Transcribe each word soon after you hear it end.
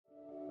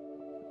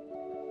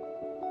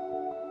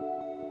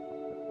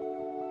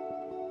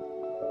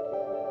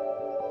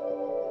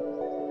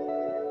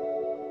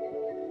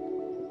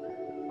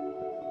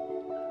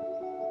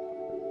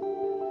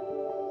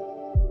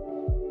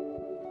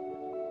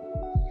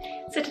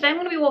So today I'm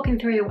going to be walking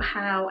through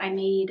how I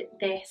made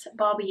this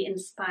Barbie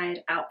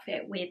inspired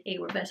outfit with a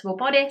reversible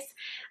bodice.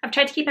 I've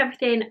tried to keep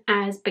everything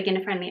as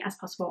beginner friendly as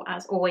possible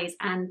as always,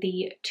 and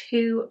the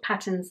two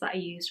patterns that I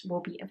used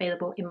will be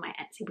available in my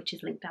Etsy, which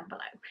is linked down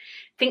below.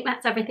 I think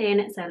that's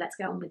everything, so let's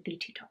get on with the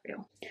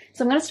tutorial.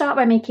 So I'm going to start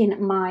by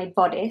making my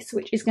bodice,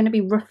 which is going to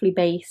be roughly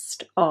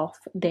based off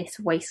this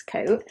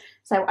waistcoat.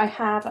 So I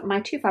have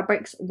my two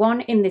fabrics,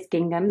 one in this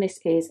gingham, this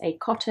is a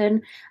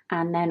cotton,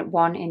 and then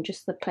one in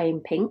just the plain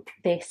pink.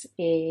 This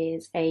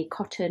is a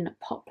cotton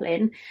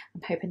poplin.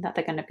 I'm hoping that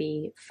they're going to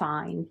be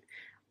fine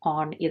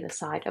on either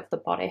side of the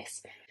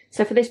bodice.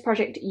 So for this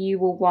project you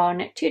will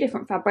want two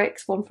different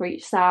fabrics, one for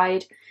each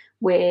side,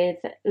 with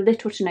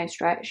little to no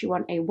stretch. You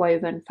want a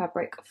woven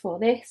fabric for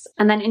this.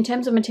 And then in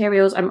terms of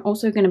materials, I'm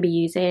also going to be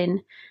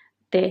using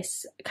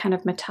this kind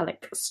of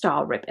metallic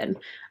star ribbon,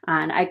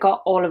 and I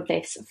got all of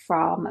this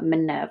from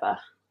Minerva.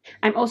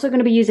 I'm also going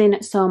to be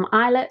using some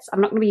eyelets.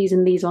 I'm not going to be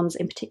using these ones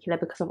in particular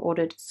because I've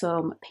ordered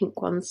some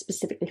pink ones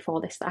specifically for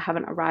this that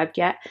haven't arrived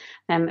yet.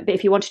 But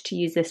if you wanted to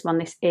use this one,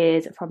 this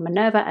is from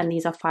Minerva, and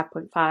these are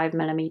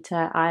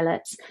 5.5mm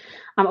eyelets.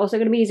 I'm also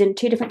going to be using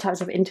two different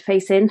types of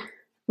interfacing.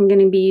 I'm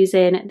going to be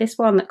using this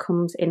one that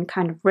comes in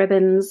kind of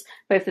ribbons.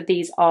 Both of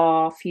these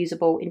are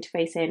fusible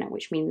interfacing,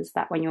 which means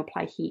that when you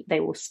apply heat, they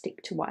will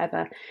stick to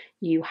whatever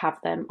you have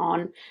them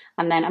on.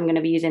 And then I'm going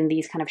to be using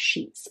these kind of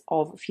sheets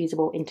of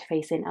fusible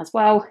interfacing as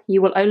well.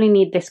 You will only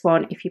need this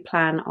one if you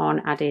plan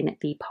on adding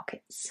the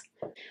pockets.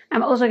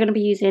 I'm also going to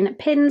be using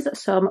pins,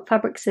 some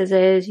fabric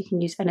scissors, you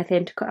can use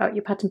anything to cut out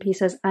your pattern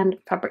pieces, and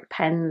fabric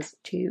pens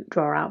to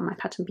draw out my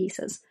pattern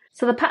pieces.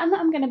 So the pattern that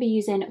I'm going to be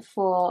using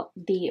for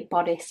the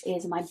bodice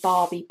is my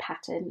Barbie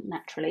pattern,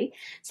 naturally.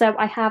 So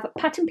I have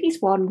pattern piece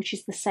 1, which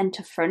is the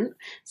centre front.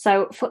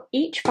 So for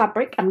each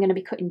fabric, I'm going to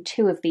be cutting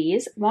two of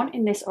these, one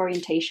in this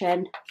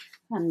orientation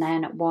and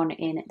then one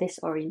in this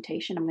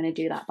orientation. I'm going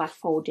to do that by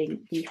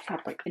folding the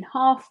fabric in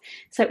half.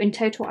 So in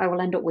total, I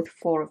will end up with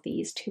 4 of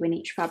these, 2 in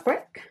each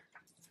fabric.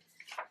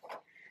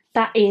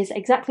 That is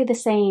exactly the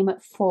same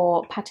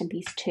for pattern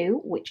piece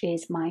 2, which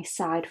is my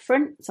side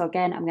front. So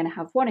again, I'm going to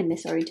have one in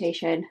this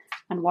orientation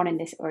and one in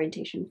this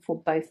orientation for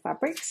both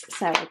fabrics.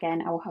 So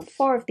again, I will have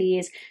 4 of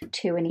these,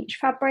 2 in each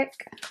fabric.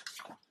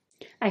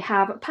 I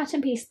have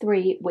pattern piece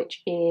 3,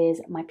 which is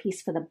my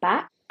piece for the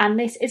back. And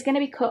this is going to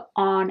be cut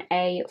on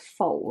a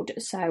fold.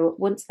 So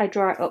once I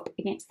draw it up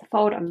against the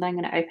fold, I'm then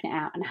going to open it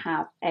out and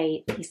have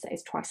a piece that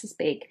is twice as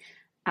big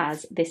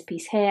as this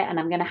piece here. And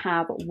I'm going to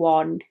have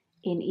one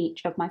in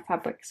each of my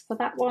fabrics for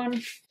that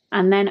one.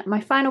 And then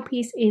my final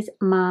piece is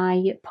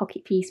my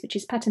pocket piece, which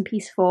is pattern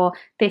piece 4.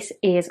 This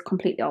is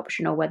completely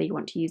optional whether you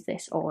want to use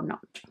this or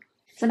not.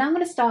 So now I'm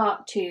going to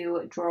start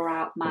to draw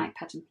out my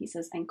pattern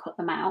pieces and cut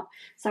them out.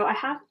 So I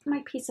have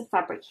my piece of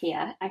fabric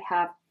here, I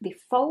have the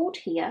fold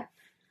here,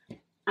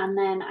 and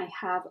then I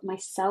have my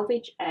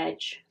selvage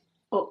edge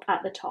up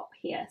at the top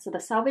here. So the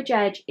selvage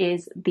edge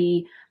is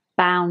the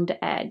bound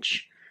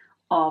edge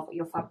of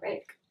your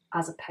fabric,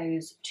 as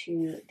opposed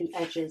to the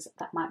edges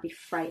that might be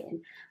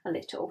fraying a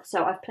little.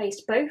 So I've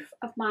placed both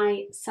of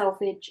my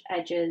selvage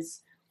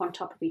edges on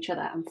top of each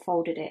other and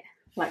folded it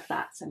like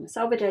that. So my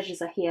selvage edges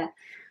are here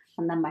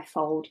and then my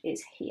fold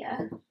is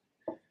here.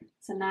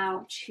 So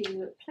now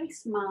to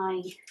place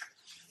my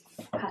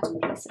pattern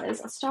pieces,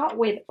 I'll start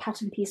with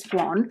pattern piece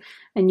 1,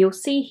 and you'll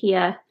see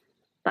here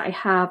that I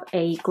have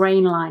a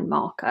grain line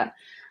marker,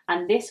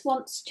 and this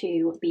wants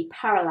to be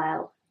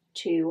parallel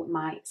to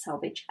my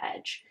selvage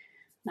edge.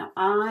 Now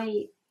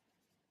I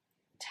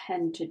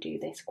tend to do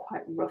this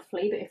quite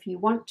roughly, but if you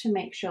want to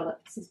make sure that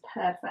this is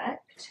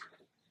perfect,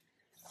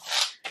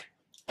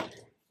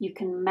 you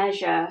can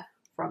measure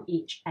from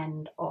each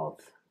end of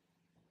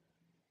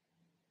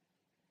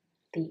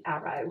the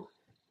arrow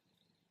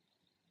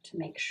to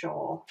make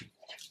sure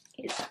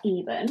it's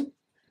even. So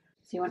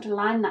you want to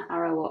line that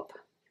arrow up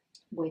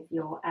with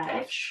your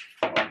edge,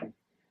 and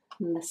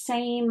the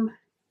same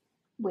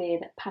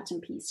with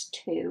pattern piece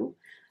 2.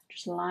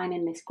 Just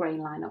lining this grain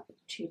line up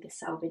to the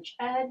selvage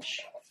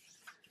edge.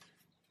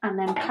 And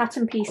then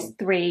pattern piece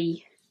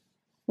 3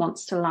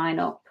 wants to line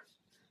up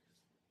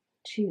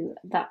to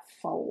that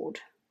fold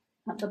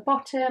at the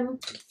bottom.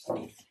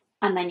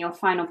 And then your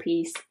final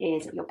piece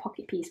is your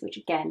pocket piece, which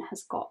again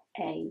has got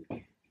a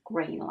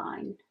grain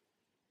line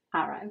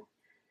arrow.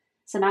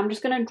 So now I'm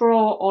just going to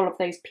draw all of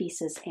those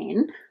pieces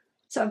in.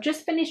 So I've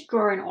just finished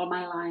drawing all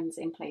my lines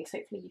in place.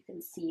 Hopefully you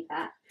can see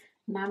that.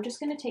 Now I'm just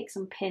going to take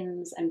some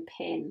pins and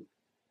pin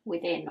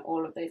within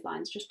all of those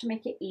lines just to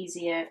make it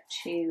easier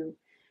to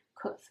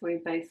cut through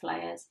both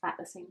layers at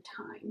the same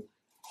time.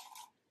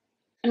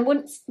 And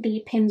once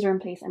the pins are in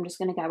place, I'm just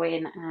going to go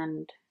in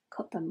and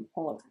cut them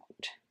all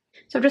out.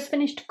 So I've just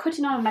finished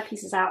cutting all of my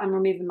pieces out and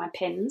removing my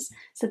pins.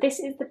 So this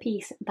is the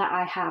piece that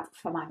I have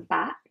for my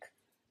back,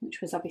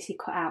 which was obviously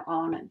cut out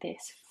on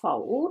this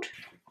fold.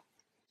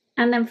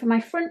 And then for my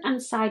front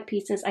and side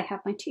pieces, I have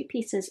my 2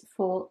 pieces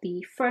for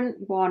the front,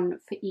 1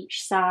 for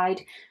each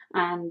side,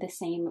 and the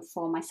same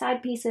for my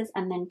side pieces,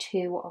 and then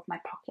 2 of my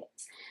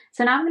pockets.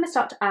 So now I'm going to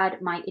start to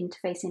add my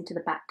interface into the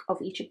back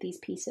of each of these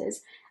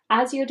pieces.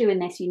 as you're doing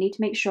this, you need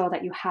to make sure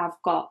that you have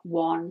got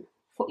one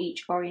for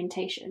each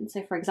orientation.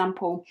 So for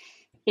example,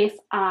 if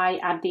I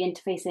add the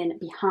interface in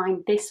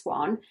behind this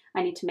one,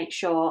 I need to make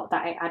sure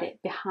that I add it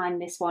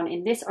behind this one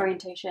in this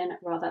orientation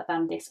rather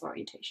than this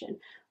orientation,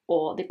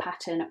 or the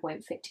pattern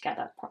won't fit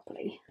together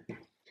properly.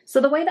 So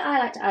the way that I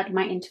like to add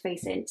my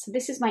interface in, so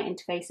this is my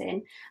interface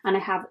in, and I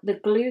have the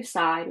glue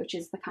side, which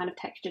is the kind of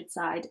textured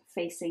side,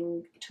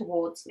 facing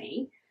towards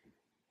me.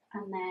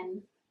 And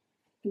then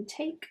I can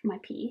take my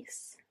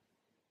piece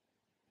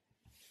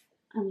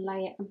and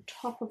lay it on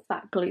top of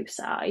that glue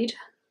side.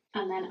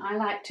 And then I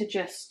like to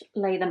just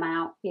lay them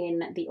out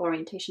in the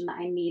orientation that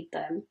I need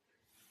them,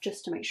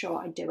 just to make sure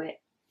I do it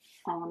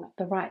on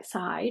the right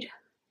side.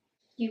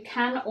 You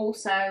can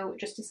also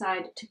just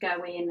decide to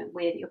go in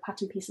with your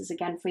pattern pieces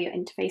again for your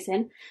interface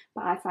in,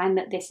 but I find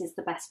that this is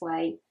the best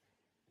way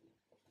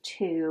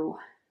to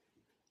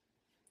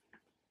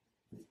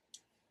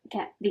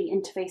get the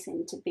interface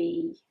in to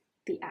be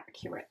the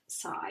accurate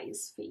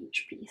size for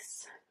each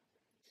piece.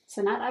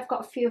 So now that I've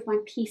got a few of my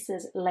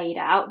pieces laid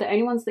out, the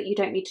only ones that you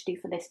don't need to do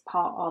for this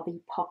part are the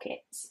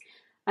pockets.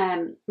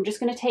 I'm just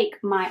going to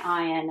take my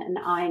iron and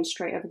iron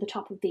straight over the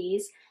top of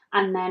these,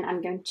 and then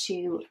I'm going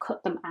to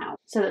cut them out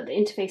so that the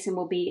interfacing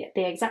will be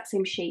the exact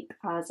same shape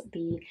as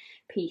the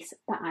piece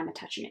that I'm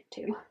attaching it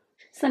to.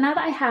 So now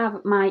that I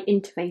have my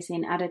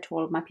interfacing added to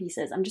all of my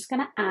pieces, I'm just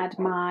going to add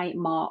my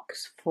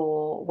marks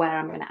for where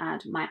I'm going to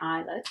add my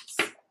eyelets.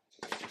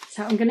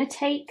 So I'm going to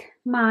take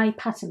my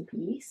pattern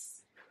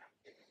piece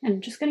and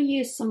I'm just going to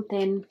use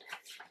something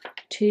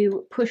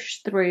to push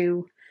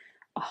through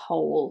a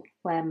hole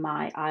where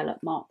my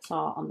eyelet marks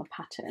are on the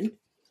pattern.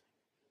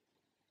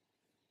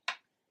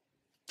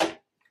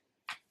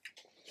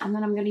 And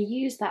then I'm going to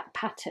use that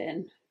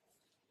pattern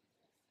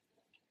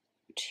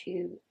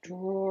to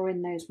draw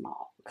in those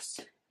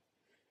marks.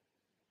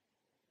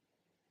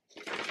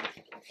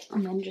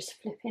 And then just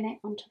flipping it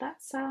onto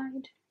that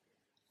side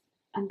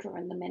and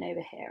drawing them in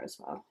over here as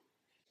well.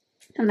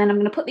 And then I'm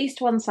going to put these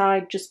to one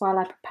side just while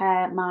I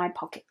prepare my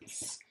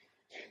pockets.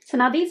 So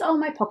now these are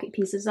my pocket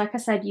pieces. Like I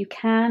said, you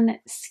can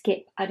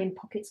skip adding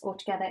pockets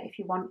altogether if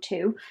you want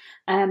to.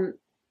 And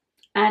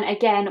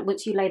again,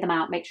 once you lay them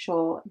out, make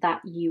sure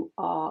that you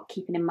are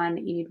keeping in mind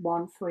that you need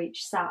one for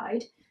each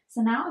side.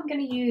 So now I'm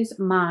going to use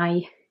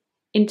my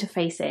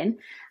interface in,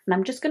 and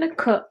I'm just going to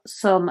cut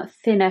some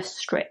thinner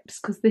strips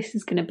because this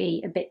is going to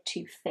be a bit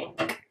too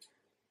thick.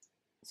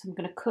 So I'm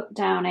going to cut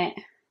down it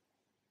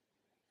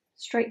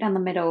straight down the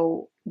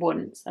middle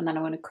once, and then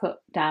I'm going to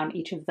cut down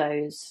each of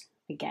those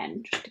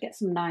again just to get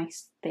some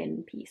nice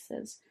thin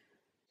pieces.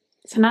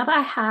 So now that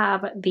I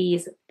have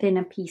these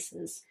thinner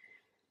pieces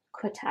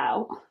cut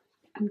out,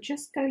 I'm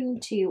just going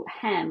to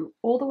hem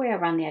all the way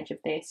around the edge of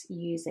this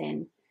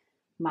using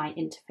my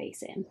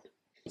interface in.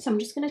 So I'm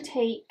just going to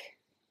take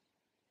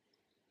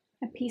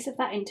a piece of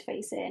that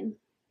interface in,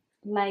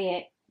 lay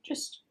it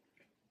just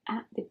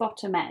at the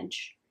bottom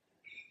edge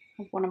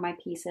of one of my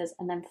pieces,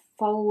 and then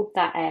fold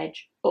that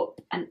edge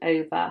up and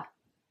over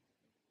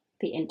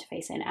the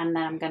interface in, and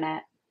then I'm going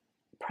to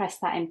press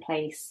that in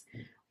place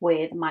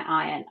with my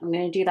iron. I'm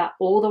going to do that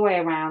all the way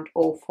around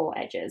all four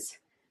edges.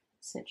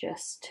 So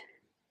just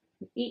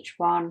each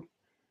one,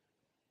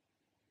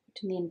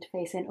 putting the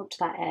interface in up to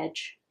that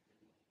edge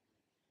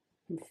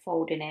and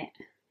folding it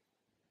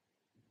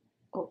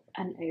up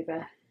and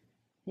over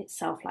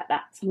itself like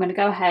that. So I'm going to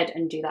go ahead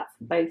and do that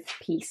for both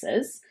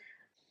pieces.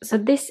 So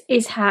this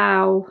is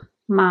how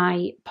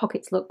my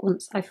pockets look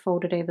once I've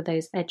folded over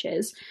those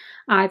edges.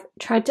 I've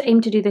tried to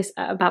aim to do this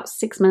at about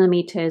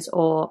 6mm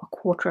or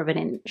 1/4 of an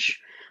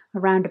inch.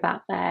 Around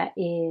about there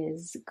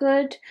is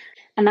good.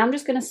 And I'm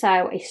just going to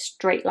sew a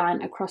straight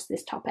line across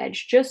this top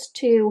edge just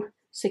to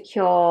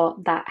secure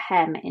that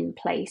hem in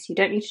place. You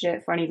don't need to do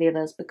it for any of the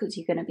others because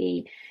you're going to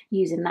be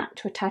using that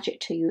to attach it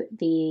to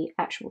the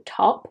actual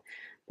top.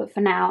 But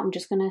for now, I'm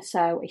just going to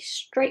sew a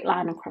straight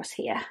line across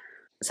here.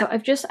 So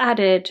I've just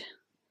added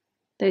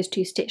those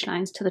 2 stitch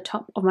lines to the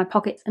top of my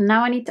pockets, and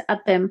now I need to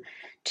add them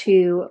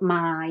to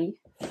my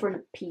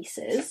front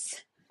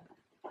pieces.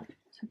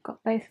 So I've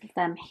got both of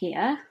them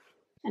here.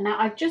 And now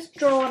I've just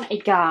drawn a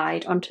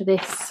guide onto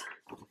this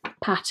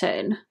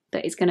pattern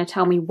that is going to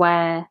tell me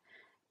where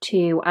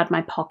to add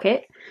my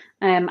pocket.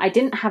 I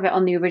didn't have it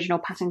on the original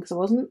pattern because I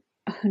wasn't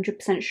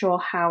 100% sure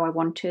how I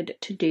wanted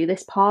to do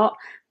this part,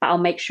 but I'll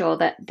make sure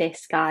that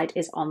this guide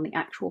is on the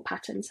actual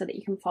pattern so that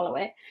you can follow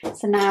it.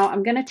 So now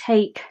I'm going to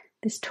take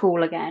this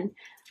tool again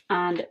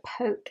and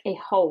poke a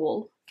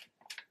hole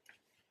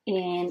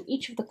in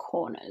each of the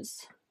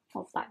corners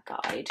of that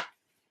guide.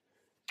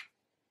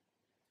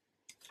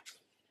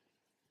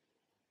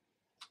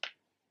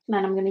 And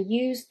then I'm going to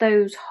use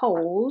those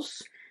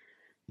holes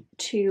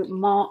to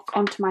mark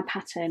onto my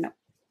pattern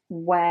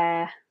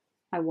where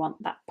I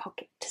want that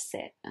pocket to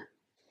sit.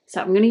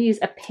 So I'm going to use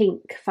a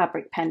pink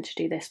fabric pen to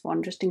do this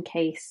one, just in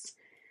case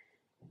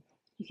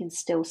you can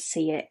still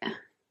see it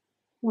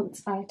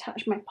once I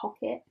attach my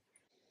pocket.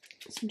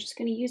 So I'm just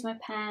going to use my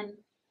pen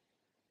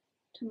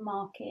to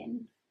mark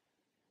in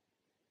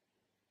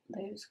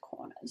those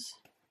corners.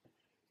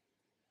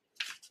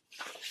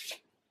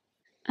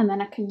 and then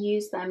I can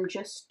use them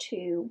just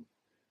to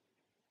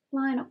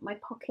line up my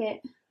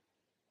pocket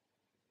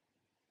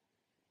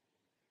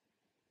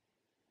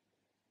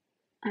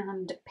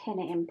and pin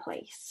it in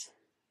place.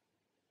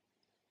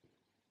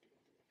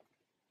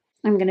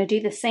 I'm going to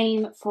do the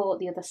same for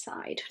the other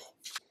side.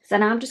 So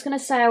now I'm just going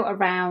to sew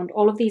around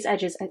all of these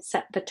edges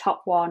except the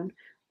top one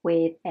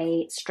with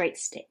a straight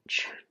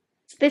stitch.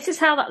 So this is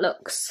how that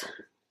looks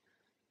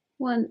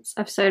once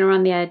I've sewn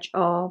around the edge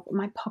of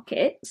my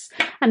pockets.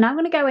 And now I'm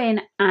going to go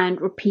in and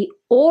repeat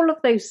all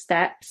of those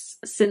steps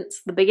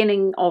since the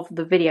beginning of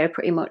the video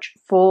pretty much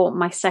for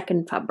my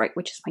second fabric,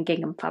 which is my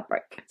gingham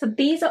fabric. So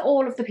these are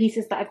all of the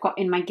pieces that I've got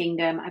in my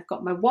gingham. I've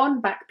got my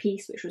one back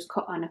piece which was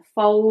cut on a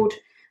fold,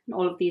 and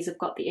all of these have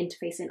got the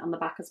interfacing on the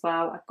back as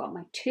well. I've got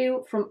my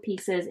two front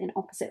pieces in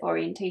opposite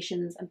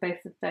orientations, and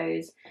both of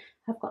those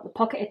have got the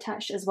pocket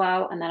attached as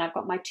well, and then I've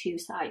got my two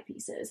side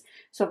pieces.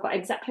 So I've got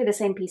exactly the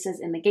same pieces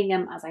in the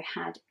gingham as I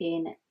had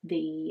in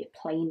the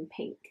plain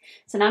pink.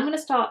 So now I'm going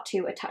to start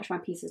to attach my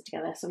pieces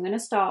together. So I'm going to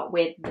start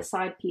with the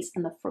side piece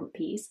and the front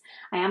piece.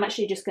 I am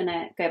actually just going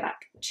to go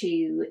back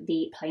to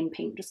the plain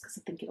pink just because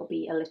I think it'll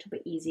be a little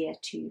bit easier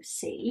to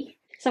see.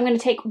 So I'm going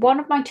to take one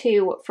of my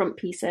two front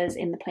pieces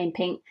in the plain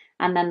pink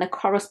and then the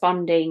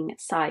corresponding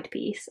side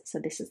piece. So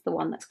this is the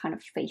one that's kind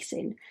of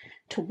facing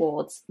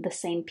towards the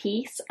same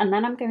piece. And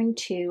then I'm going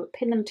to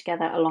pin them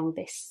together along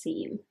this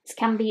seam. This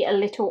can be a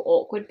little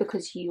awkward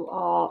because you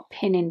are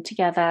pinning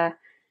together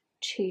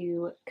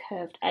two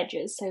curved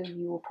edges. So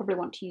you will probably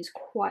want to use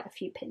quite a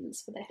few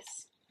pins for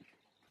this.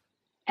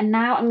 And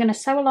now I'm going to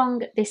sew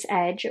along this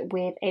edge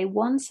with a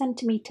 1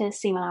 centimetre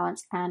seam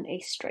allowance and a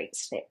straight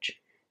stitch.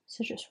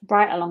 So just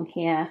right along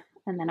here,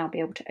 and then I'll be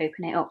able to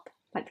open it up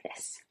like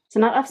this. So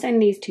now that I've sewn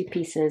these two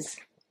pieces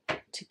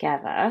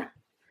together,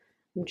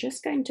 I'm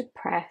just going to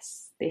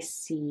press this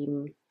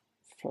seam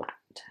flat.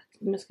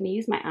 I'm just going to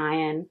use my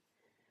iron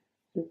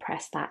and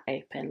press that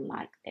open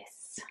like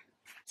this.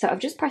 So I've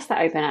just pressed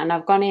that open and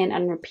I've gone in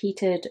and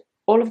repeated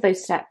all of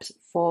those steps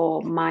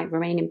for my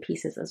remaining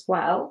pieces as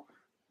well.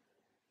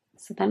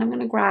 So then I'm going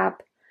to grab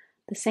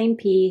the same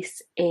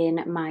piece in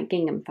my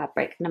gingham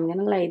fabric and I'm going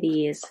to lay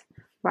these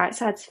right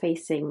sides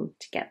facing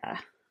together.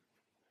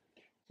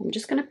 I'm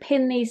just going to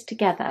pin these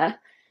together.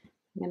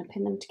 I'm going to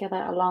pin them together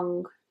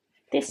along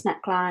this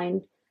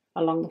neckline,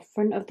 along the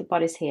front of the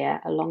bodice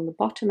here, along the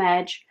bottom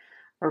edge,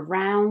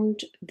 around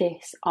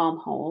this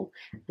armhole,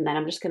 and then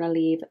I'm just going to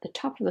leave the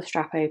top of the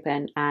strap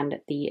open and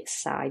the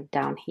side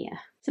down here.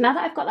 So now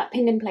that I've got that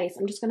pinned in place,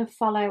 I'm just going to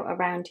follow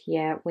around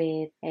here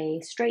with a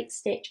straight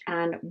stitch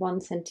and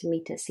 1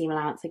 centimetre seam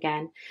allowance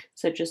again.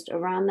 So just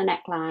around the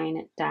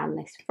neckline, down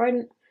this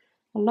front,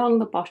 along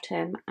the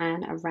bottom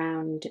and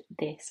around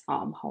this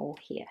armhole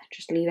here,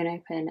 just leaving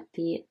open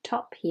the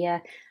top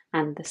here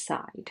and the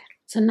side.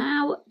 So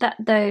now that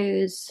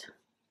those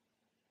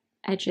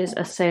edges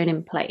are sewn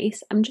in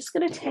place, I'm just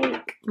going to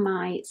take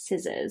my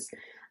scissors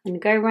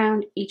and go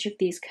around each of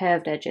these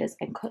curved edges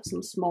and cut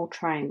some small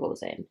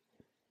triangles in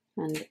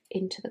and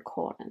into the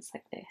corners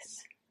like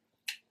this.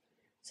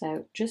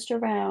 So just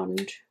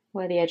around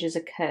where the edges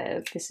are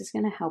curved, this is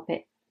going to help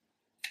it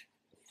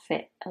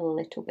fit a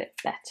little bit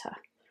better.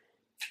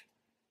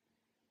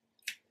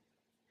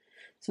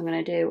 So I'm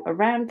going to do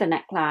around the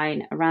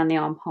neckline, around the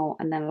armhole,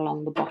 and then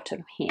along the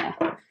bottom here.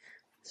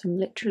 So I'm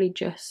literally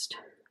just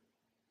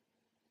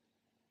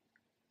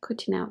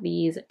cutting out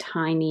these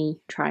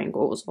tiny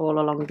triangles all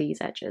along these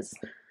edges.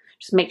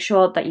 Just make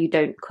sure that you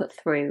don't cut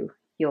through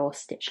your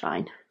stitch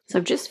line. So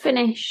I've just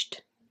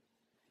finished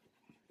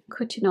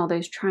cutting all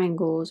those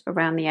triangles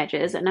around the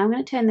edges, and now I'm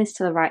going to turn this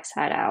to the right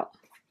side out.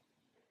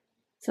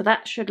 So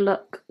that should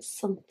look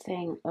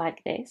something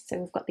like this. So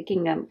we've got the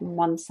gingham on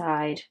one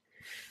side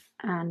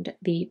and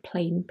the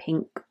plain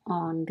pink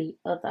on the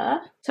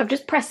other. So I've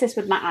just pressed this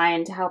with my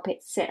iron to help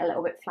it sit a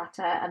little bit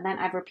flatter, and then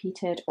I've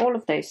repeated all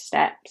of those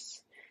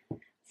steps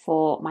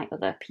for my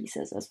other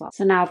pieces as well.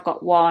 So now I've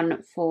got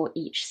one for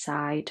each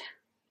side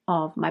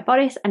of my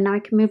bodice, and now I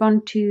can move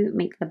on to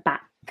make the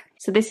back.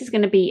 So this is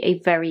going to be a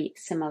very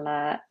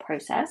similar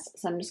process.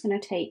 So I'm just going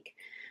to take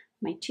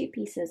my two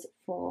pieces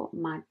for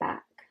my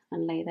back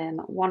and lay them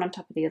one on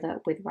top of the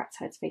other with right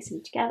sides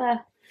facing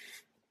together.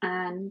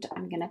 And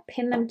I'm going to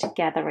pin them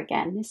together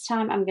again. This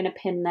time I'm going to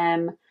pin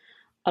them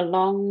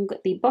along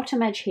the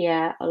bottom edge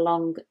here,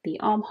 along the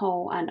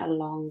armhole, and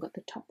along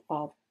the top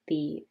of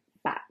the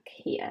back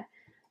here.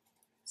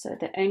 So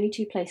the only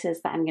two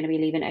places that I'm going to be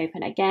leaving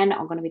open again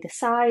are going to be the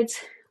sides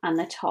and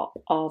the top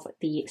of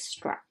the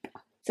strap.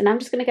 So now I'm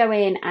just going to go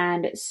in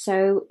and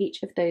sew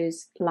each of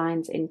those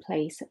lines in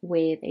place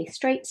with a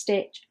straight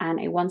stitch and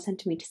a 1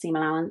 centimetre seam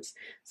allowance.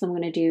 So I'm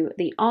going to do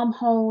the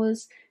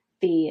armholes,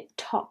 the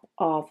top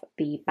of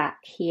the back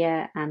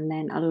here, and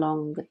then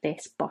along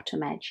this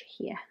bottom edge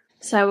here.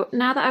 So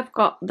now that I've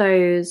got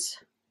those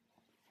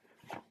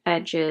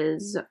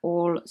edges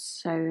all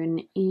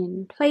sewn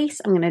in place,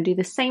 I'm going to do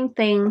the same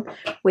thing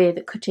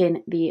with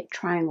cutting the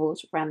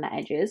triangles around the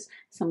edges.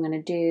 So I'm going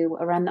to do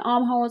around the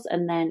armholes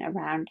and then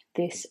around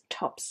this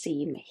top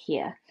seam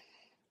here.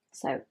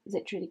 So it's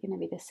literally going to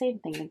be the same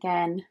thing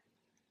again.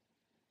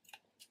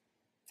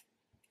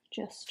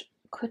 just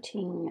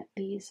cutting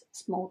these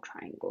small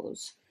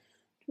triangles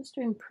just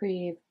to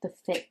improve the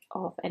fit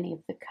of any of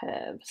the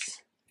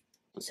curves.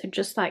 So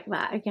just like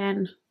that,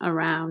 again,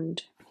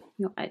 around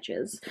your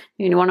edges.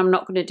 The only one I'm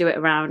not going to do it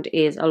around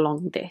is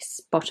along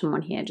this bottom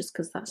one here, just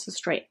because that's a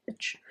straight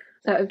edge.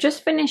 So I've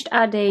just finished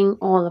adding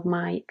all of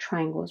my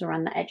triangles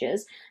around the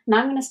edges. Now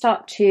I'm going to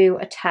start to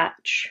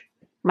attach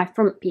my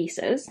front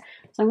pieces.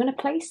 So I'm going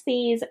to place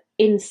these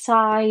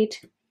inside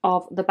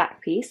of the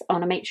back piece. I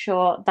want to make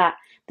sure that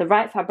the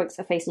right fabrics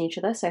are facing each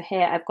other. So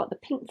here I've got the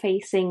pink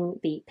facing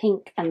the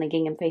pink and the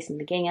gingham facing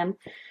the gingham.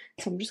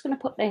 So I'm just going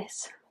to put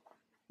this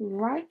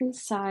right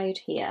inside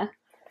here.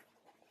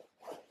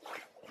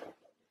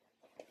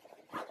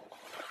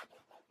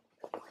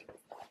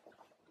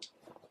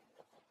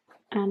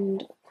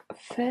 And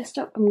first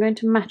up, I'm going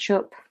to match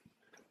up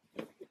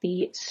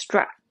the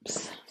straps.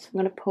 So I'm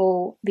going to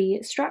pull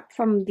the strap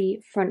from the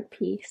front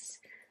piece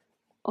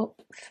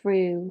up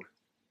through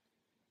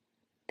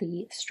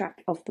the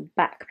strap of the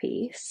back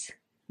piece.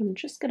 I'm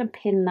just going to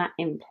pin that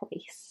in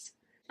place.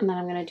 And then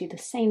I'm going to do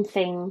the same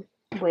thing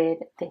with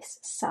this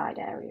side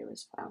area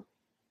as well.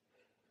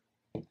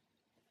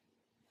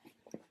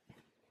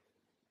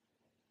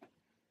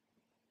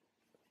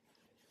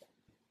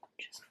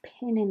 Just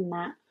pinning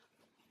that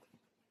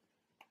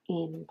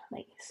in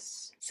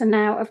place. So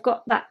now I've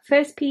got that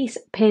first piece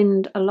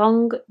pinned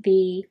along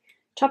the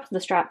top of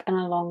the strap and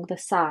along the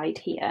side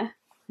here,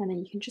 and then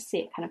you can just see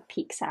it kind of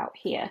peeks out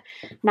here.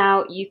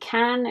 Now you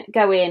can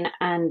go in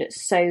and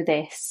sew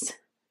this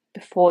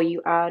before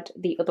you add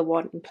the other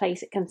one in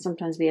place. It can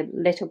sometimes be a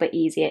little bit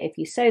easier if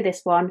you sew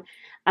this one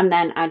and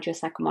then add your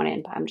second one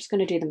in, but I'm just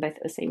going to do them both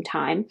at the same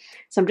time.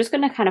 So I'm just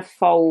going to kind of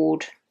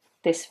fold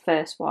this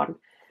first one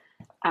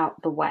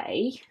out the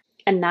way.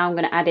 And now I'm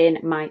going to add in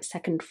my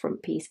second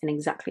front piece in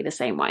exactly the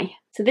same way.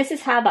 So this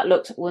is how that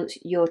looks once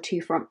your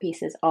two front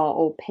pieces are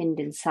all pinned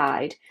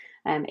inside.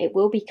 It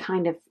will be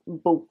kind of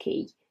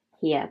bulky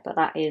here, but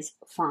that is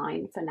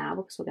fine for now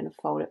because we're going to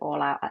fold it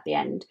all out at the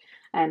end.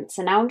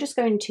 So now I'm just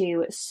going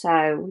to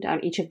sew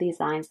down each of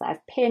these lines that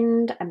I've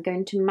pinned. I'm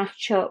going to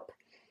match up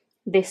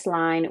this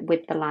line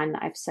with the line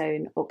that I've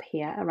sewn up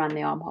here around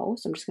the armhole.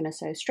 So I'm just going to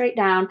sew straight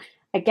down.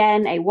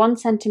 Again, a 1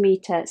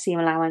 centimetre seam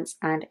allowance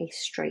and a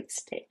straight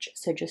stitch.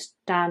 So just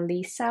down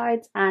these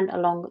sides and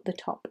along the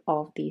top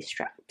of these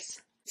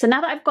straps. So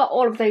now that I've got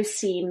all of those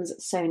seams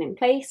sewn in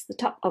place, the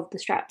top of the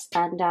straps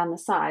and down the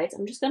sides,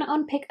 I'm just going to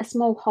unpick a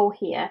small hole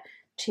here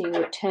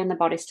to turn the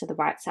bodice to the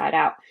right side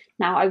out.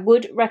 Now I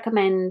would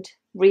recommend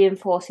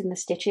reinforcing the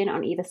stitching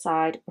on either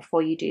side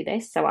before you do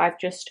this. So I've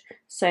just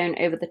sewn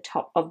over the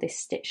top of this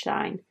stitch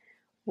line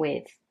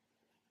with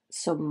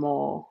some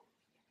more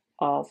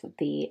of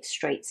the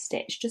straight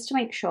stitch, just to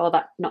make sure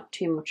that not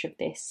too much of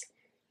this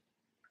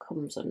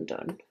comes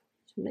undone.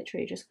 So I'm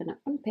literally just going to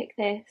unpick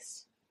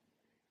this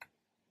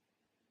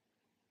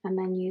and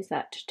then use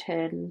that to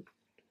turn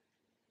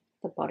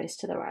the bodice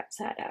to the right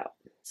side out.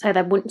 So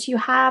then once you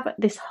have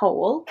this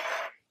hole,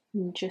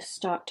 you just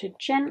start to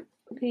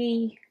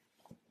gently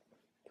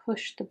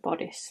push the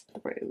bodice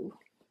through.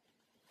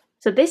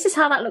 So this is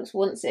how that looks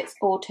once it's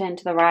all turned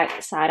to the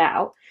right side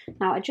out.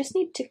 Now I just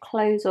need to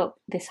close up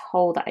this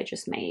hole that I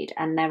just made,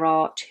 and there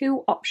are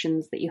two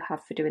options that you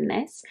have for doing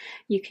this.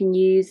 You can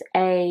use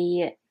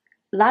a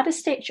ladder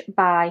stitch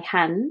by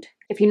hand.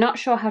 If you're not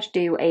sure how to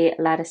do a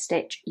ladder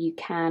stitch, you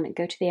can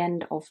go to the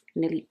end of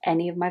nearly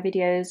any of my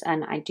videos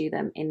and I do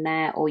them in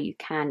there, or you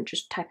can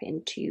just type it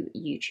into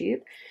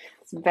YouTube.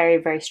 It's a very,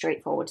 very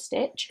straightforward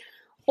stitch.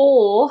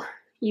 Or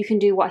you can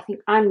do what I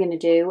think I'm going to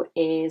do,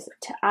 is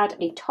to add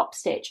a top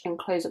stitch and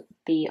close up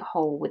the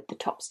hole with the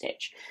top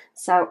stitch.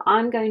 So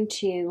I'm going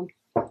to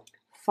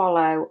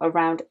follow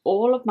around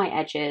all of my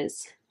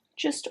edges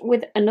just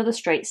with another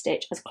straight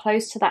stitch as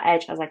close to that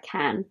edge as I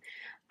can.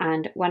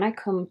 And when I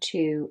come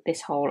to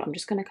this hole, I'm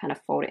just going to kind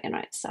of fold it in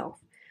on itself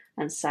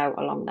and sew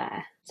along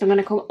there. So I'm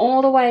going to come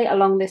all the way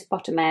along this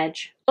bottom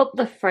edge, up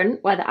the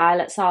front where the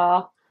eyelets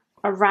are,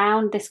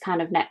 around this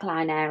kind of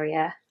neckline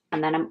area,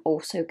 and then I'm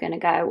also going to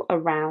go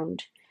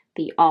around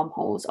the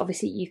armholes.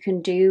 Obviously you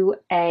can do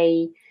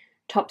a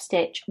top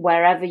stitch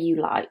wherever you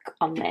like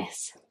on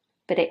this,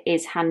 but it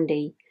is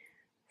handy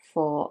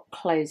for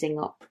closing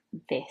up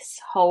this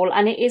hole,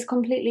 and it is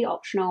completely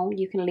optional.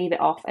 You can leave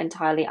it off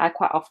entirely. I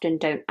quite often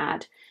don't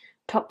add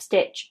top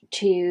stitch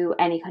to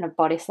any kind of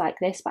bodice like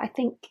this, but I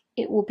think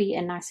it will be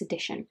a nice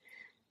addition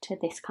to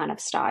this kind of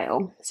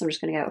style. So I'm just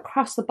going to go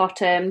across the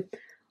bottom,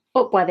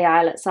 up where the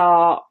eyelets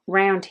are,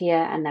 round here,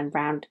 and then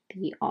round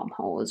the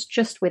armholes,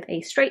 just with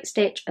a straight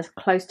stitch as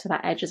close to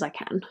that edge as I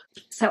can.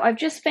 So I've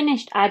just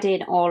finished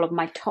adding all of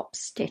my top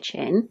stitch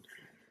in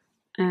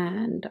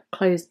and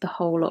closed the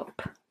hole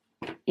up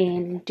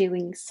in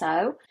doing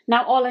so.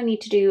 Now all I need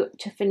to do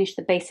to finish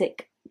the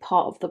basic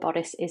part of the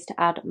bodice is to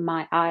add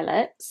my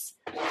eyelets,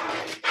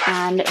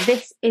 and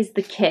this is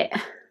the kit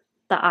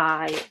that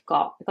I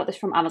got. I got this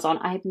from Amazon.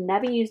 I have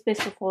never used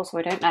this before, so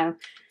I don't know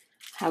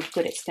how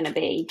good it's going to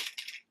be,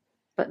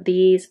 but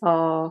these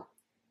are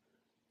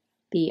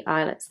the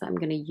eyelets that I'm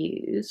going to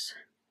use.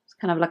 It's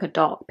kind of like a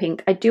dark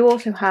pink. I do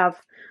also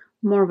have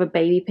more of a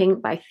baby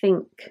pink, but I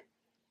think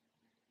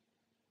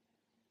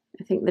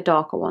the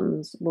darker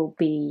ones will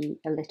be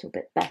a little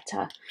bit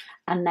better.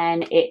 And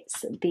then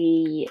it's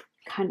the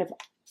kind of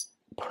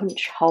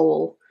punch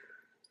hole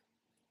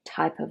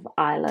type of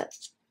eyelet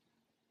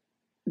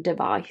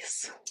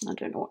device. I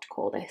don't know what to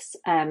call this.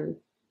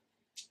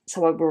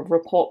 So I will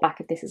report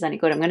back if this is any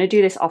good. I'm going to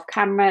do this off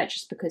camera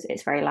just because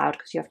it's very loud,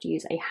 because you have to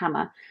use a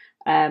hammer.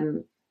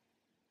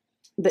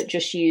 But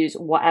just use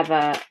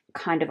whatever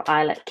kind of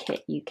eyelet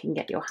kit you can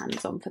get your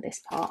hands on for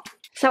this part.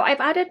 So I've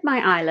added my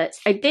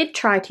eyelets. I did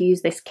try to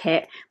use this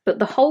kit, but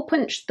the hole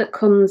punch that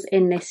comes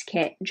in this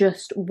kit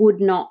just would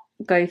not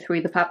go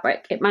through the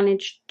fabric. It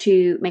managed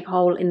to make a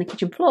hole in the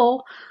kitchen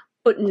floor,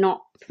 but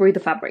not through the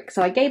fabric.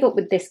 So I gave up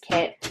with this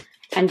kit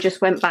and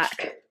just went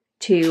back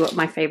to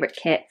my favourite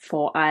kit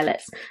for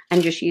eyelets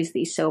and just used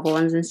these silver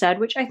ones instead,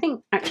 which I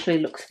think actually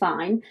looks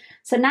fine.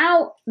 So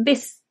now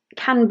this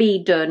can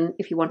be done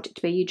if you want it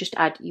to be. You just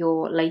add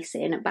your lace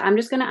in, but I'm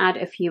just going to add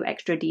a few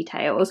extra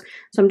details.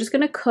 So I'm just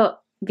going to cut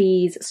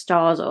these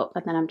stars up,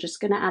 and then I'm just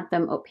going to add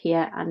them up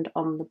here and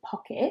on the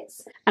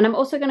pockets. And I'm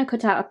also going to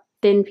cut out a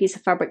thin piece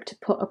of fabric to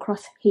put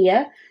across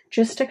here,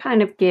 just to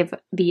kind of give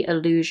the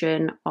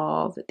illusion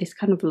of this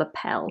kind of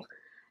lapel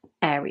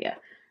area.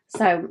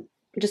 So I'm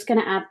just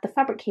going to add the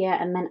fabric here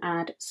and then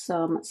add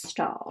some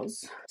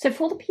stars. So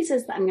for the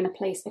pieces that I'm going to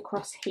place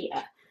across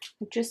here,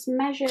 I've just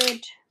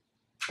measured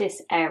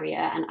this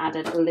area and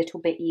added a little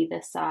bit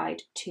either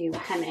side to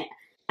hem it,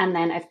 and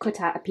then I've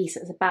cut out a piece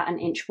that's about 1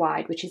 inch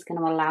wide, which is going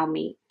to allow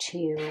me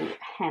to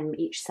hem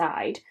each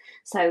side.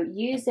 So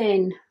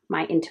using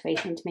my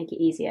interfacing to make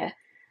it easier,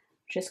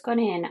 just gone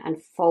in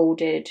and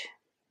folded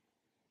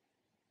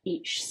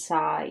each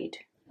side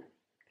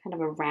kind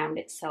of around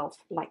itself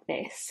like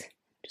this,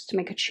 just to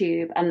make a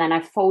tube, and then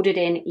I've folded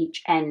in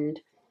each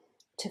end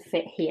to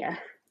fit here.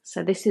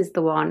 So this is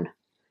the one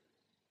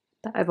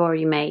that I've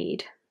already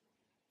made.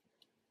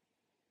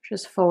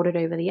 Just folded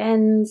over the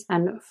ends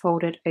and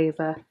folded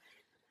over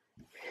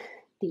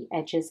the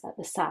edges at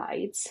the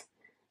sides.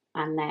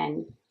 And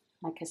then,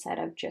 like I said,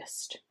 I've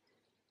just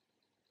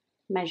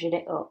measured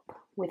it up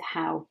with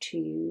how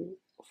to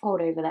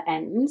fold over the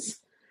ends.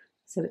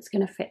 So it's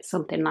going to fit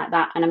something like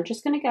that. And I'm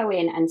just going to go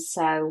in and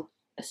sew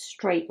a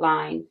straight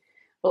line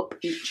up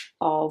each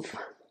of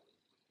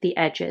the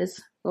edges,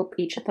 up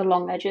each of the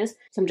long edges.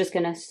 So I'm just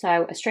going to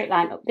sew a straight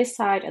line up this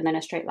side and then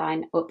a straight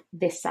line up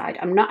this side.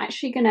 I'm not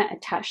actually going to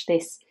attach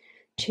this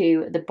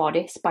to the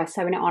bodice by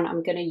sewing it on.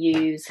 I'm going to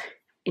use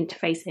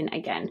interfacing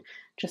again,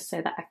 just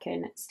so that I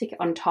can stick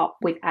it on top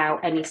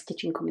without any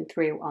stitching coming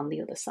through on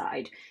the other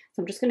side.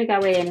 So I'm just going to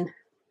go in,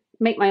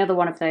 make my other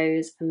one of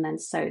those, and then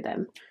sew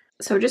them.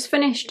 So I just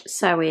finished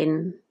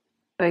sewing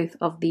both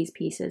of these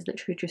pieces,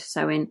 literally just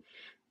sewing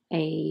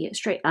a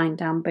straight line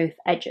down both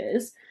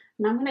edges.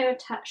 And I'm going to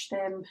attach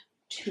them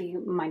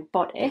to my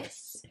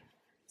bodice.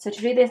 So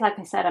to do this, like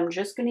I said, I'm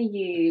just going to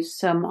use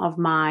some of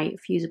my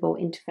fusible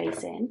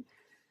interfacing.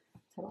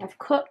 So I've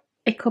cut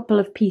a couple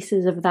of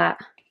pieces of that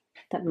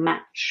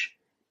match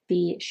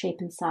the shape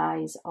and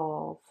size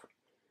of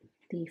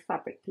the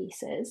fabric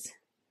pieces.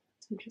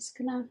 So I'm just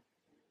gonna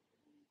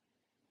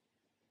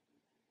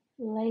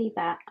lay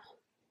that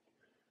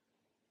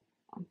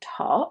on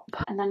top,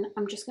 and then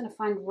I'm just gonna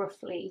find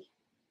roughly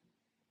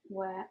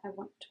where I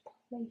want to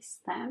place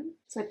them.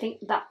 So I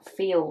think that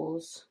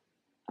feels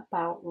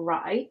about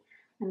right.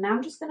 And now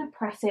I'm just gonna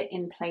press it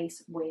in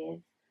place with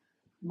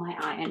my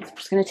iron. I'm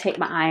just going to take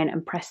my iron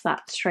and press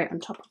that straight on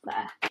top of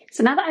there.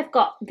 So now that I've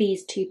got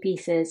these two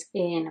pieces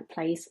in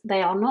place,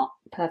 they are not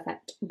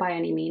perfect by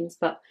any means,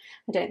 but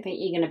I don't think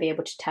you're going to be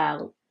able to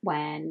tell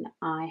when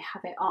I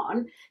have it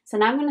on. So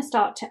now I'm going to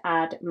start to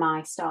add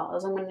my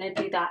stars. I'm going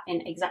to do that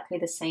in exactly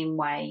the same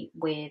way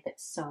with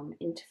some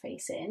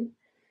interfacing.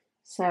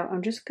 So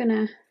I'm just going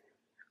to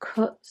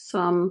cut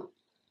some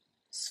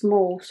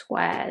small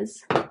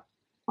squares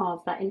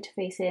of that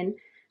interfacing,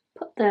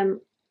 put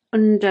them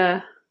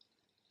under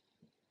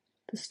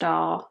the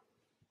star,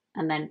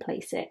 and then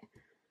place it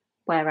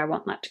where I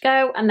want that to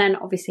go. And then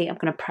obviously I'm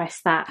going to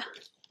press that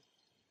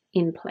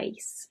in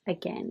place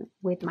again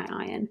with my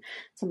iron.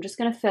 So I'm just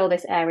going to fill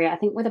this area, I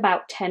think with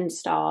about 10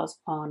 stars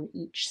on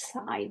each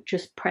side,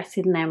 just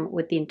pressing them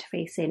with the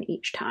interfacing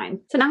each time.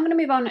 So now I'm going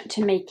to move on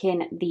to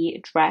making the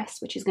dress,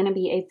 which is going to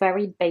be a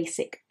very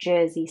basic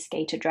jersey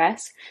skater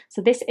dress.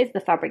 So this is the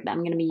fabric that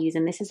I'm going to be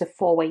using. This is a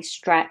 4-way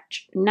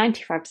stretch,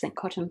 95%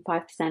 cotton,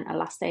 5%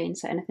 elastane,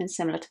 so anything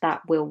similar to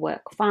that will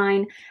work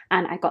fine.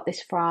 And I got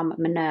this from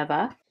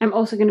Minerva. I'm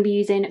also going to be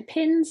using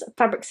pins,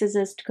 fabric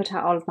scissors to cut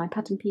out all of my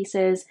pattern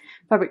pieces,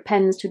 fabric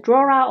pens to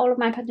draw out all of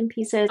my pattern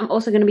pieces. I'm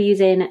also going to be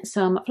using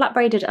some flat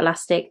braided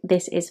elastic.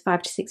 This is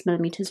 5 to 6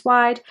 millimeters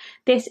wide.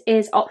 This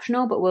is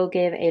optional, but will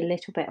give a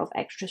little bit of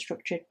extra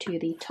structure to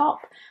the top.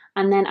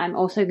 And then I'm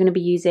also going to be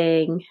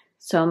using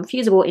some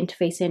fusible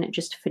interfacing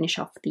just to finish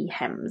off the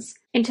hems.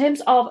 In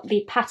terms of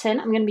the pattern,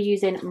 I'm going to be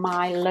using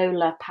my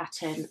Lola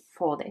pattern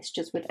for this,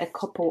 just with a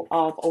couple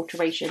of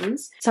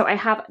alterations. So I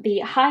have the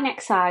high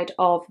neck side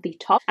of the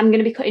top. I'm going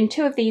to be cutting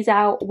 2 of these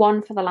out,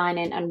 one for the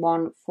lining and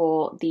one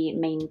for the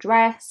main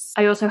dress.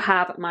 I also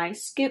have my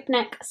scoop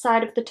neck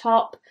side of the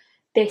top.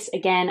 This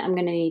again, I'm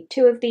going to need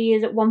 2 of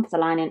these, one for the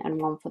lining and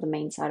one for the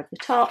main side of the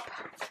top.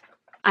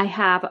 I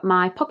have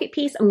my pocket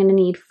piece. I'm going to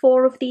need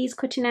 4 of these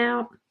cutting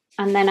out.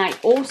 And then I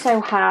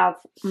also have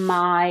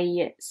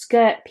my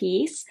skirt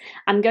piece.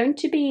 I'm going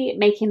to be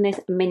making this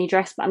a mini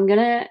dress, but I'm going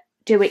to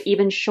do it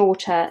even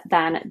shorter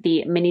than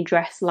the mini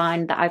dress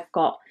line that I've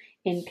got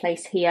in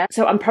place here.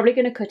 So I'm probably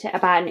going to cut it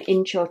about 1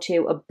 inch or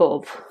 2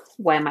 above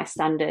where my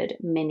standard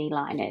mini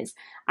line is.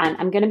 And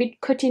I'm going to be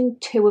cutting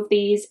 2 of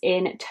these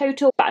in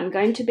total, but I'm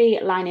going to be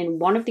lining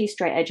one of these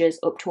straight edges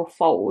up to a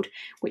fold,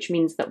 which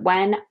means that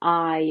when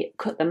I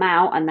cut them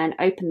out and then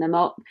open them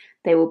up,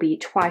 they will be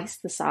twice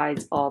the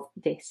size of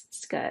this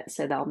skirt.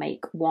 So they'll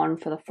make 1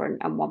 for the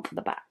front and 1 for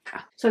the back.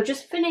 So I've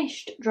just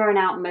finished drawing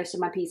out most of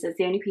my pieces.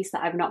 The only piece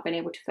that I've not been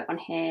able to fit on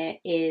here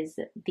is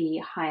the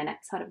higher neck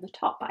side of the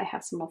top, but I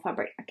have some more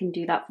fabric I can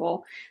do that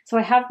for. So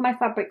I have my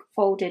fabric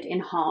folded in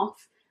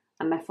half,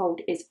 and my fold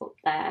is up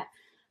there,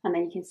 and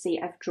then you can see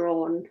I've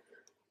drawn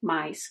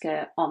my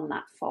skirt on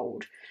that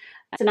fold.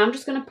 So now I'm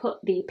just going to put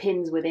the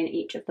pins within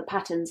each of the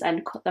patterns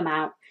and cut them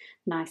out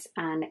nice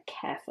and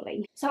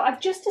carefully. So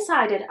I've just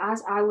decided,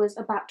 as I was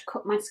about to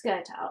cut my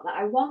skirt out, that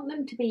I want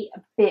them to be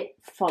a bit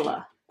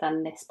fuller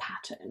than this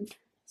pattern.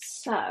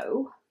 So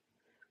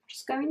I'm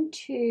just going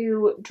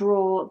to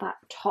draw that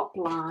top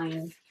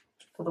line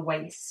for the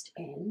waist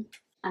in,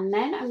 and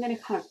then I'm going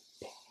to kind of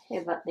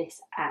pivot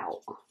this out.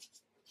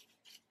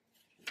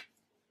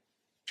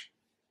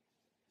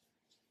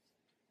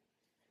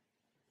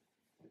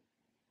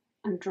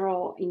 And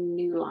draw a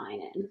new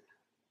line in.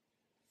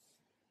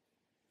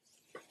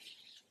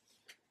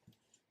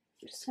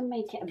 Just to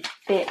make it a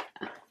bit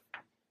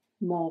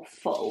more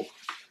full.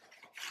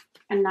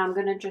 And now I'm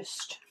going to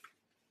just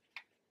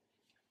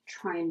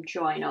try and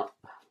join up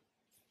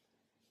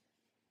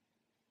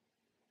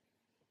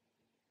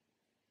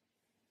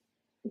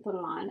the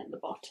line at the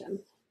bottom.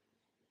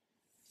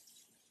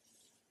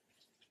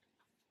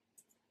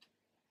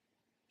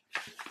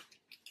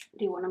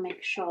 You want to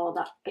make sure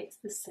that it's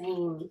the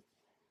same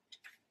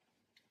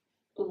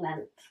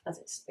length as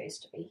it's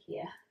supposed to be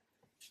here.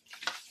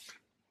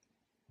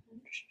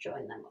 And just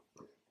join them up.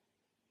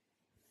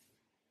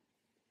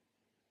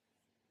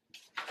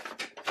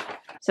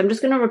 So I'm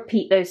just going to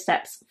repeat those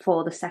steps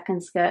for the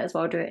second skirt as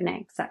well, do it in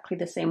exactly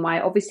the same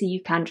way. Obviously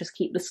you can just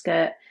keep the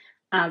skirt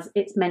as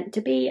it's meant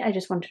to be. I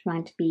just wanted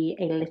mine to be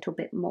a little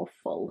bit more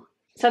full.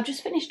 So I've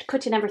just finished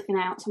cutting everything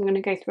out, so I'm going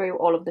to go through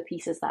all of the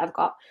pieces that I've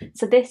got.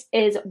 So this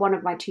is one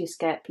of my 2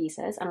 skirt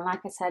pieces, and like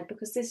I said,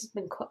 because this has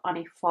been cut on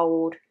a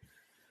fold,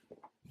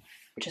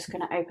 I'm just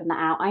going to open that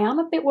out. I am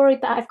a bit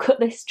worried that I've cut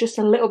this just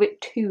a little bit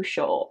too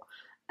short,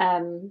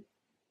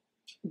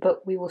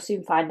 but we will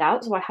soon find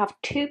out. So I have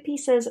 2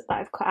 pieces that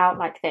I've cut out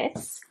like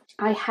this.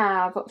 I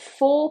have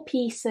 4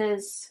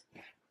 pieces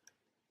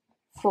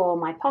for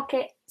my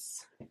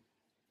pockets.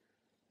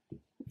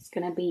 It's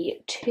going to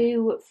be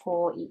 2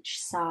 for each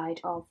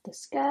side of the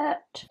skirt.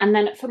 And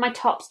then for my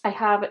tops, I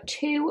have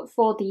 2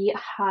 for the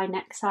high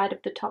neck side of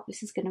the top.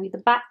 This is going to be the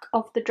back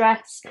of the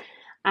dress.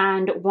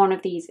 And one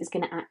of these is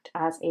going to act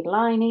as a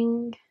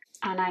lining.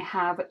 And I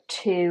have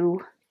 2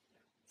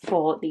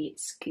 for the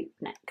scoop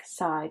neck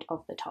side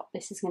of the top.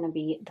 This is going to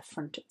be the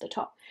front of the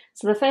top.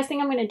 So the first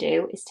thing I'm going to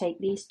do is take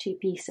these 2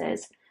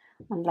 pieces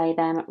and lay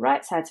them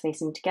right sides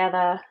facing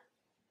together,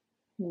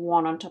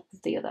 one on top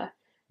of the other.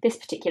 This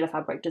particular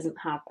fabric doesn't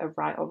have a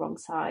right or wrong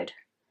side,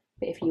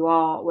 but if you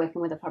are working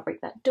with a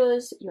fabric that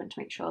does, you want to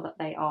make sure that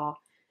they are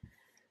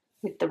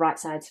with the right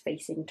sides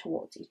facing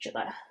towards each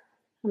other.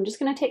 I'm just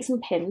going to take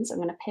some pins. I'm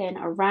going to pin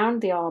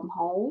around the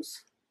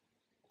armholes,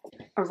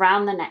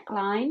 around the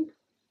neckline,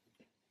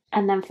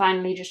 and then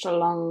finally just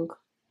along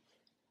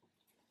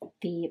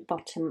the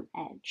bottom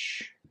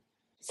edge.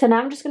 So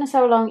now I'm just going to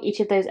sew along each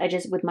of those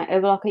edges with my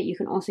overlocker. You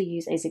can also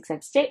use a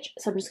zigzag stitch.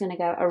 So I'm just going to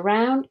go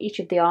around each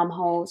of the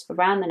armholes,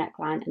 around the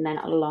neckline, and then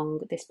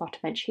along this bottom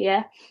edge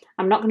here.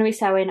 I'm not going to be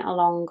sewing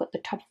along the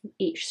top of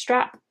each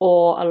strap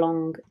or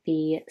along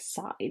the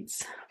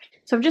sides.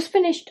 So I've just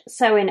finished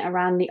sewing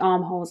around the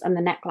armholes and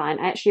the neckline.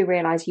 I actually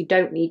realised you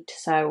don't need to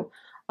sew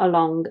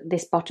along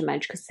this bottom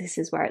edge because this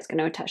is where it's going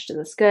to attach to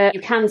the skirt.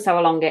 You can sew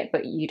along it,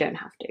 but you don't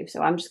have to.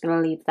 So I'm just going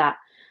to leave that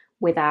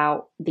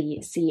without the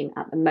seam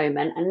at the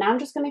moment. And now I'm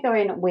just going to go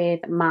in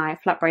with my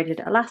flat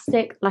braided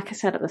elastic. Like I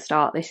said at the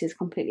start, this is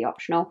completely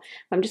optional.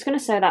 I'm just going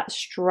to sew that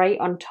straight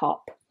on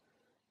top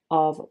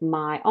of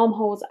my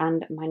armholes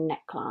and my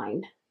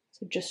neckline.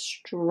 So just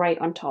straight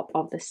on top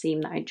of the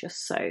seam that I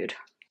just sewed.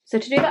 So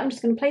to do that, I'm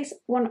just going to place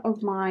one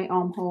of my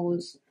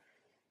armholes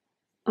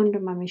under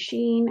my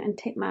machine and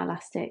take my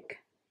elastic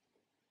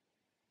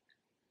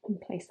and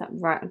place that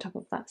right on top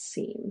of that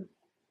seam.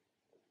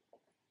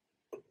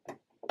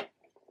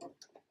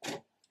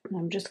 And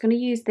I'm just going to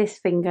use this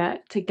finger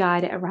to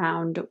guide it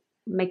around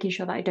making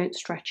sure that I don't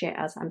stretch it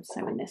as I'm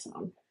sewing this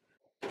on.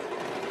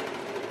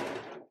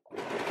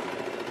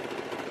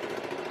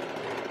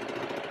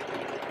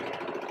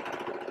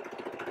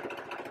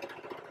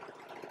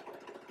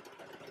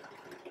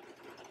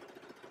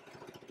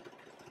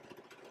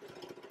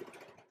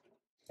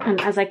 And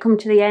as I come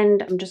to the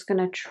end, I'm just going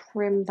to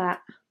trim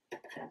that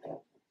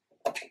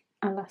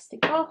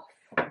elastic off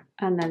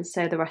and then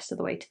sew the rest of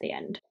the way to the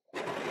end.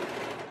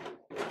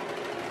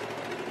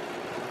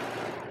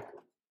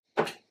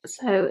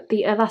 So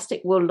the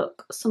elastic will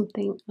look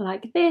something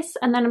like this,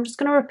 and then I'm just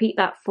going to repeat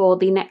that for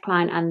the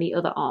neckline and the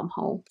other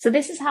armhole. So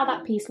this is how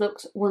that piece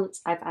looks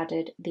once I've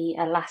added the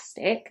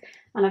elastic,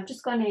 and I've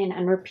just gone in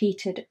and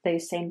repeated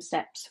those same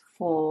steps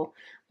for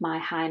my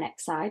high neck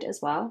side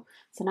as well.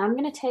 So now I'm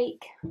going to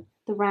take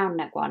the round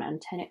neck one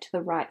and turn it to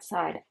the right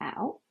side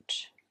out.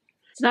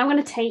 So now I'm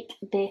going to take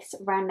this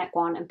round neck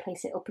one and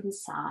place it up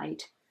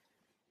inside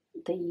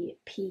the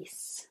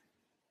piece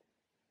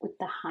with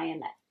the higher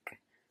neck.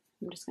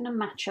 I'm just going to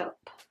match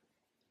up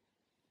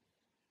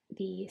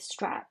the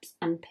straps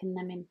and pin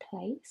them in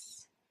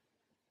place.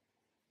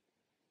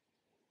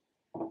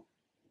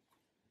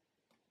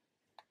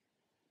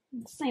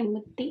 Same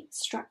with the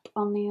strap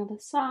on the other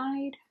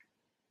side.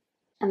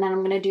 And then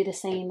I'm going to do the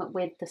same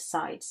with the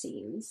side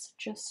seams,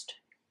 just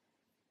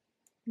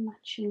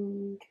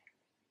matching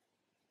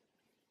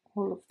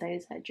all of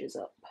those edges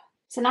up.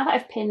 So now that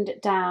I've pinned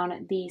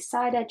down the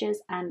side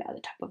edges and at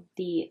the top of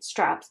the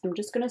straps, I'm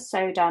just going to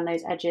sew down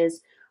those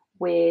edges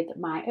with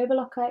my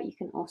overlocker. You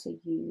can also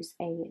use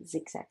a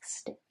zigzag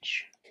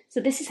stitch. So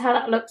this is how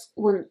that looks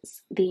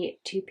once the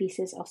two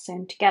pieces are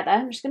sewn together.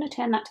 I'm just going to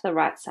turn that to the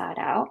right side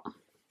out.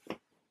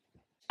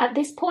 At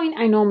this point,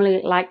 I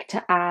normally like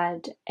to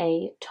add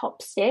a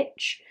top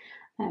stitch.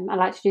 I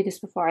like to do this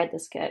before I add the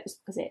skirt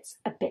just because it's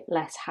a bit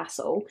less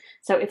hassle.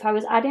 So if I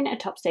was adding a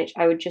top stitch,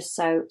 I would just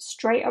sew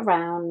straight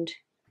around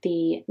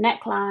the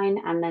neckline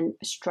and then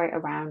straight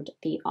around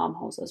the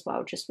armholes as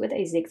well, just with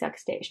a zigzag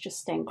stitch, just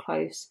staying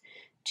close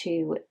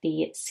to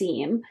the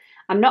seam.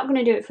 I'm not going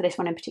to do it for this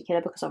one in particular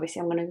because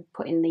obviously I'm going to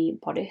put in the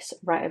bodice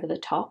right over the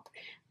top,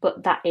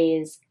 but that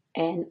is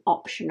an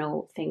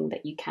optional thing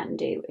that you can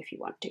do if you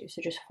want to.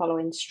 So just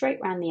following straight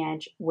around the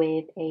edge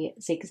with a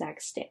zigzag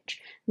stitch.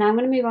 Now I'm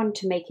going to move on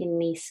to making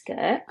the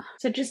skirt.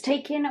 So just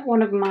taking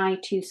one of my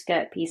two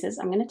skirt pieces,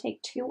 I'm going to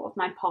take two of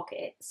my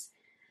pockets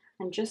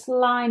and just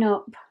line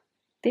up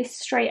this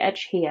straight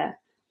edge here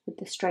with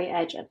the straight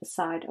edge at the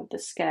side of the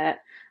skirt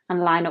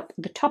and line up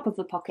the top of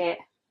the pocket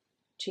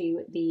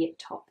to the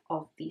top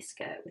of the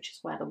skirt, which is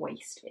where the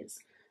waist is.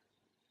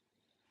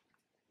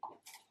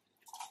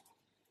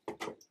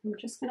 I'm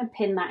just going to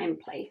pin that in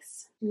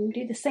place. And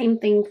do the same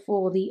thing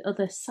for the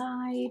other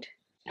side.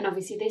 And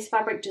obviously this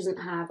fabric doesn't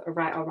have a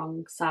right or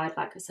wrong side,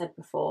 like I said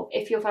before.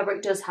 If your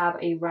fabric does have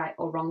a right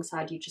or wrong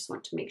side, you just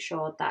want to make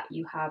sure that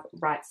you have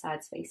right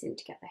sides facing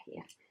together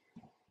here.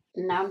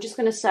 Now I'm just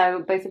going to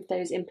sew both of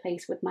those in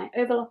place with my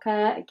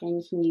overlocker. Again,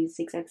 you can use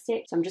zigzag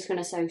stitch. So I'm just going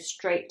to sew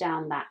straight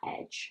down that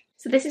edge.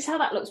 So this is how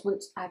that looks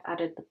once I've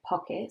added the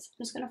pockets.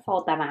 I'm just going to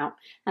fold them out,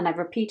 and I've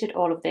repeated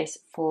all of this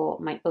for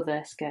my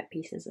other skirt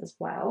pieces as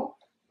well.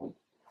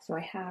 So I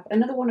have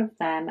another one of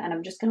them, and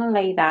I'm just going to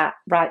lay that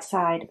right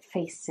side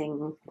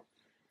facing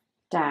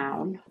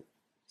down.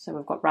 So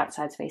we've got right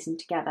sides facing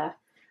together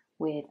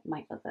with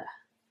my other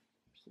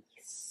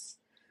piece.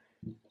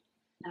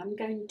 Now I'm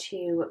going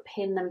to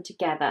pin them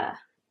together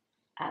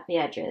at the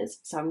edges.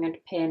 So I'm going to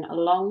pin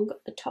along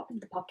the top of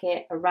the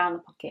pocket, around the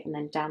pocket, and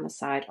then down the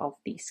side of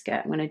the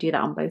skirt. I'm going to do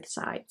that on both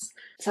sides.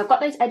 So I've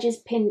got those edges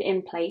pinned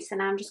in place, and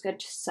now I'm just going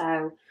to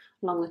sew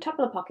along the top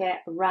of the pocket,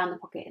 around the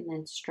pocket, and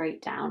then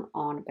straight down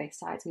on both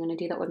sides. I'm going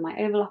to do that with my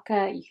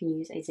overlocker. You can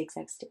use a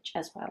zigzag stitch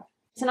as well.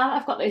 So now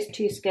that I've got those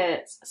two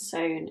skirts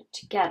sewn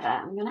together,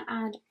 I'm going to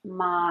add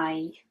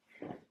my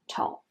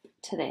top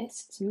to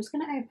this. So I'm just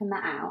going to open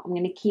that out. I'm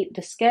going to keep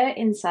the skirt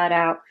inside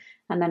out,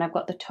 and then I've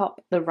got the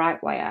top the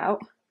right way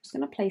out. I'm just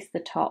going to place the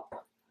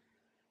top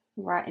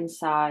right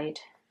inside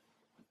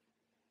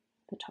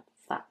the top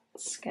of that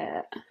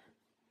skirt.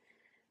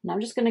 And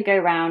I'm just going to go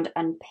around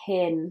and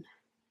pin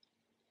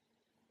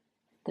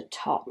the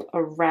top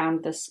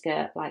around the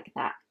skirt like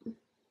that. I'm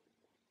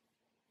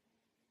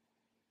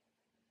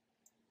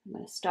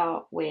going to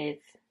start with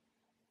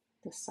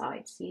the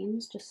side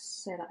seams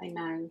just so that I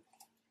know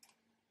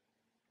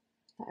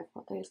that I've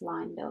got those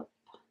lined up.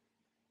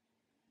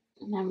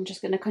 And then I'm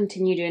just going to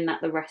continue doing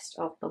that the rest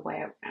of the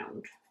way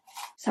around.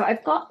 So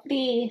I've got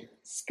the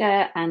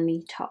skirt and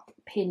the top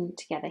pinned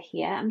together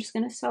here. I'm just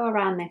going to sew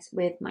around this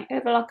with my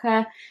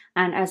overlocker,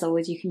 and as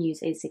always you can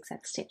use a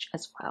zigzag stitch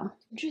as well.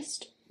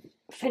 Just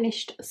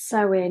finished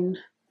sewing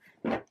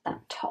that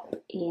top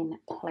in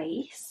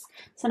place.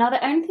 So now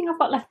the only thing I've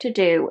got left to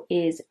do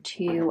is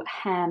to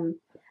hem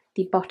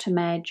the bottom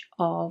edge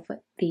of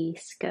the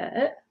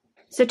skirt.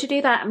 So to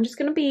do that, I'm just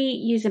going to be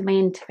using my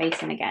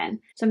interfacing again.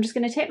 So I'm just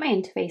going to take my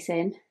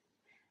interfacing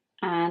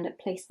and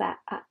place that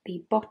at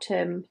the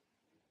bottom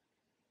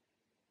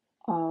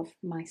of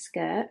my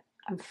skirt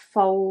and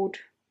fold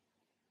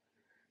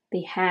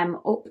the hem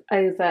up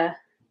over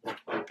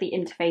the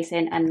interface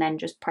in and then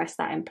just press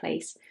that in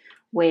place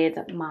with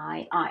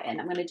my iron.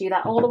 I'm going to do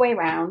that all the way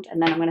around,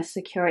 and then I'm going to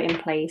secure it in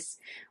place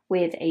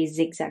with a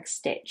zigzag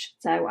stitch.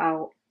 So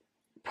I'll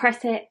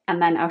press it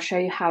and then I'll show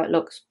you how it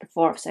looks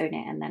before I've sewn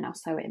it, and then I'll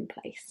sew it in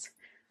place.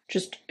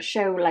 Just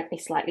show like a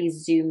slightly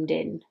zoomed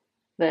in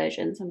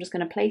version. So I'm just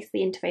going to place the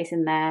interface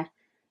in there,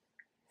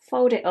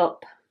 fold it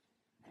up,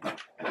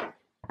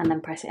 and then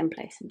press it in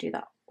place, and do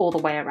that all the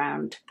way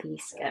around the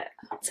skirt.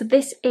 So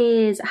this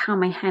is how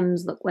my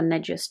hems look when they're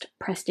just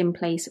pressed in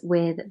place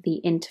with the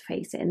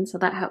interface in, so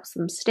that helps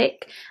them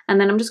stick. And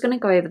then I'm just going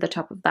to go over the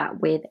top of that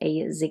with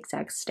a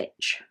zigzag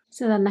stitch.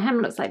 So then the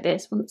hem looks like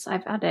this once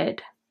I've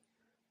added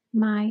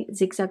my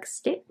zigzag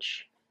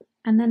stitch,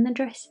 and then the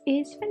dress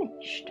is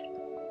finished.